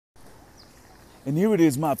And here it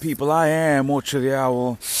is, my people. I am Ocho the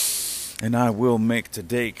Owl, and I will make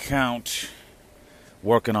today count.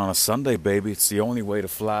 Working on a Sunday, baby. It's the only way to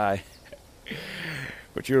fly.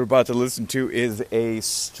 What you're about to listen to is a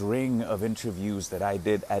string of interviews that I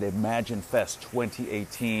did at Imagine Fest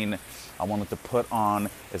 2018. I wanted to put on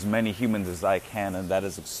as many humans as I can, and that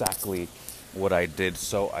is exactly what I did.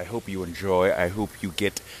 So I hope you enjoy. I hope you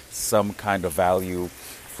get some kind of value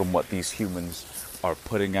from what these humans are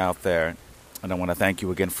putting out there. And I want to thank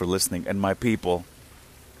you again for listening. And my people,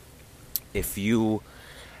 if you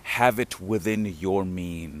have it within your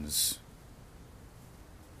means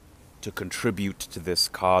to contribute to this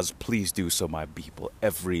cause, please do so, my people.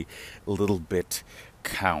 Every little bit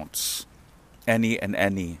counts. Any and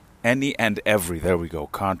every, there we go,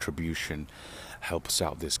 contribution helps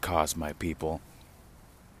out this cause, my people.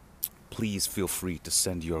 Please feel free to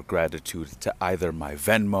send your gratitude to either my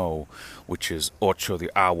Venmo, which is Ocho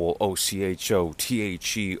the Owl,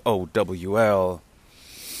 OchoTheOwl,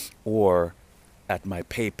 or at my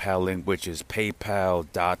PayPal link, which is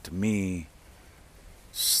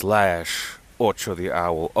paypal.me/Ocho the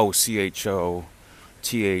Owl, OchoTheOwl.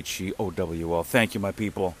 Thank you, my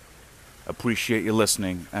people. Appreciate you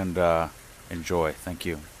listening, and enjoy. Thank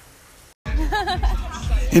you.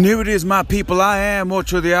 And here it is, my people. I am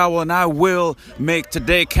Ocho the Owl, and I will make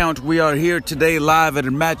today count. We are here today live at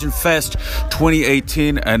Imagine Fest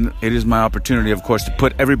 2018, and it is my opportunity, of course, to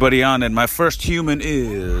put everybody on. And my first human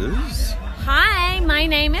is... Hi, my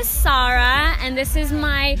name is Sarah, and this is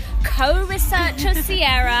my co-researcher,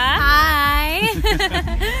 Sierra. Hi.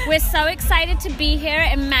 We're so excited to be here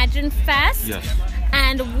at Imagine Fest. Yes.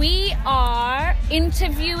 And we are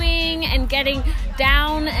interviewing and getting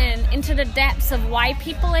down and into the depths of why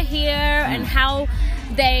people are here and how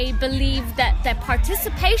they believe that their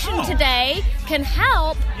participation today can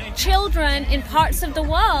help children in parts of the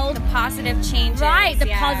world. The positive changes. Right, the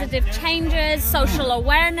positive changes, social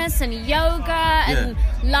awareness and yoga and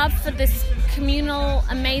love for this communal,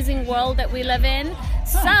 amazing world that we live in.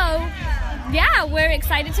 So... yeah, we're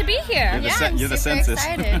excited to be here. You're the census.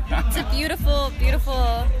 Excited. It's a beautiful,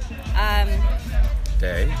 beautiful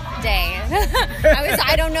day.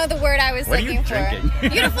 I don't know the word I was looking for.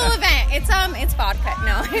 Beautiful event. It's vodka.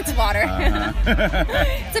 No, it's water.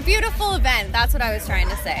 It's a beautiful event. That's what I was trying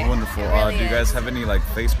to say. Wonderful. Really do you guys have any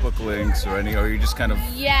Facebook links or any, or are you just kind of...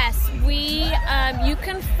 Yes, you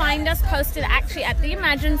can find us posted actually at the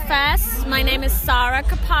Imagine Fest. My name is Sarah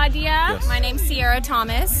Kapadia. Yes. My name's Sierra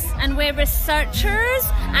Thomas. And we're researchers,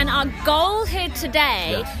 and our goal here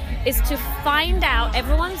today is to find out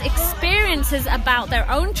everyone's experiences about their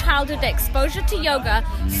own childhood exposure to yoga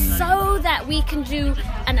so that we can do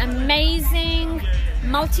an amazing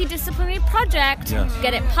multidisciplinary project,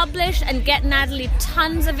 get it published, and get Natalie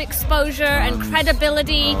tons of exposure and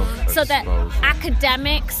credibility so that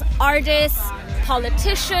academics, artists,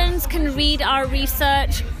 politicians can read our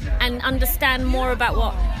research and understand more about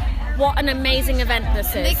what an amazing event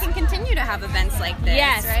this is. They can continue to have events like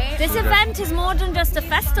this, right? This event is more than just a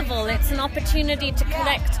festival. It's an opportunity to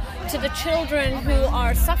connect to the children who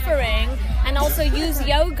are suffering and also use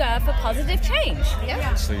yoga for positive change.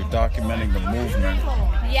 Yeah. So you're documenting the movement.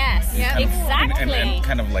 Yes, exactly. And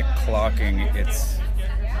kind of like clocking its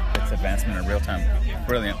advancement in real time.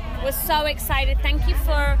 Brilliant. We're so excited. Thank you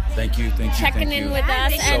for checking in with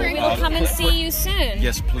us, and we will come and see you soon.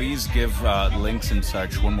 Yes, please give links and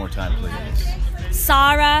such one more time, please.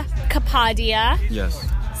 Sarah Kapadia. Yes.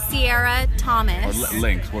 Sierra Thomas. Or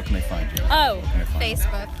links. Where can they find you?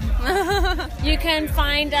 Facebook. You can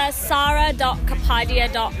find us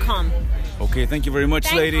sarah.kapadia.com. Okay, thank you very much,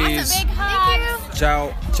 ladies. That's a big hug.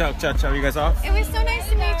 Ciao. You guys off? It was so nice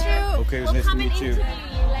to meet you. Okay, it was nice to meet you.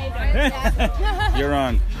 Later. You're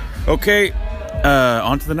on. Okay,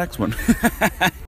 on to the next one.